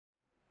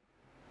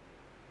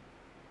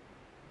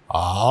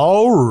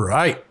All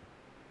right.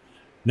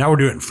 Now we're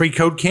doing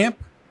FreeCodeCamp,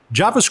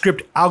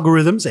 JavaScript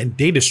algorithms and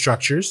data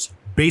structures,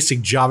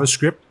 basic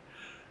JavaScript,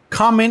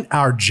 comment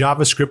our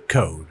JavaScript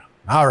code.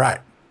 All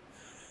right.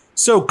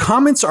 So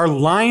comments are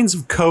lines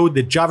of code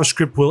that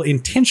JavaScript will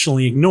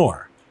intentionally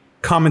ignore.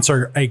 Comments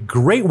are a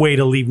great way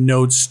to leave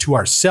notes to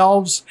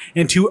ourselves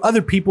and to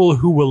other people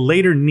who will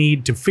later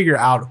need to figure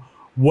out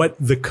what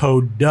the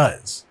code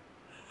does.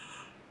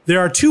 There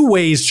are two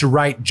ways to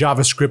write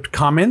JavaScript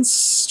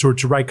comments, or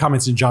to write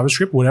comments in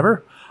JavaScript,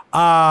 whatever.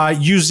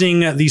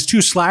 Using these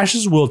two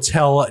slashes will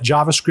tell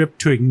JavaScript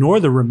to ignore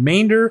the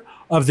remainder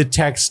of the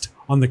text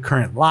on the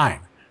current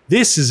line.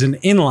 This is an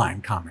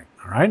inline comment,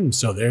 all right? And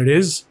so there it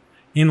is,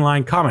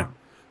 inline comment.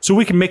 So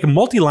we can make a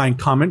multi-line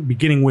comment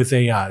beginning with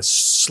a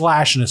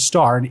slash and a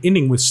star and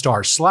ending with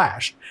star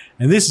slash.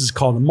 And this is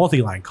called a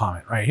multi-line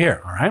comment right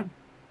here, all right?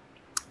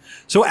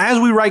 So as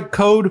we write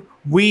code,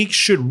 we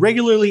should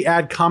regularly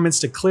add comments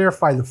to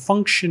clarify the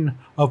function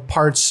of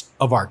parts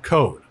of our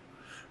code.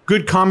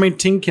 Good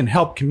commenting can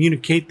help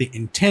communicate the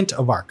intent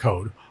of our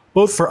code,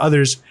 both for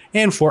others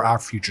and for our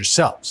future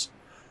selves.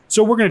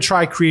 So we're going to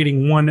try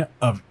creating one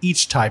of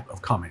each type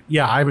of comment.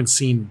 Yeah, I haven't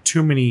seen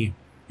too many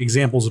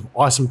examples of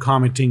awesome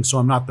commenting, so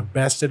I'm not the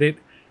best at it,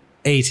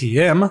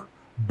 ATM,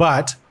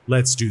 but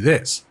let's do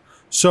this.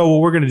 So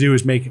what we're going to do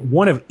is make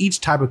one of each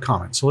type of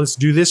comment. So let's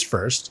do this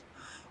first.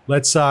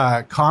 Let's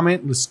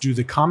comment. Let's do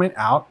the comment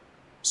out.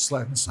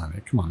 That's not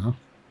it. Come on now.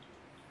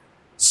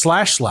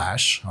 Slash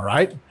slash. All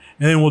right. And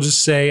then we'll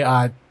just say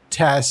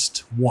test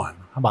one.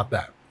 How about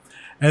that?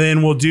 And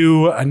then we'll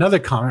do another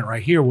comment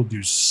right here. We'll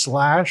do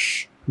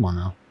slash. Come on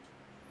now.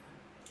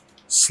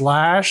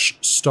 Slash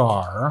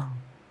star.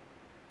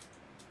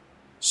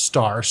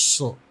 Star.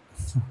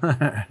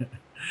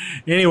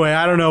 Anyway,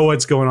 I don't know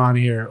what's going on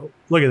here.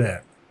 Look at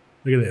that.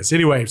 Look at this.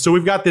 Anyway, so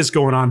we've got this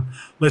going on.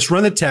 Let's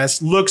run the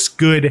test. Looks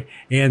good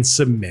and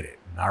submit it.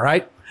 All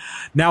right.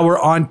 Now we're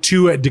on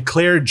to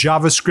declare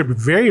JavaScript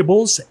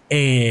variables,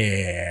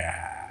 and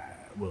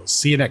we'll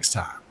see you next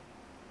time.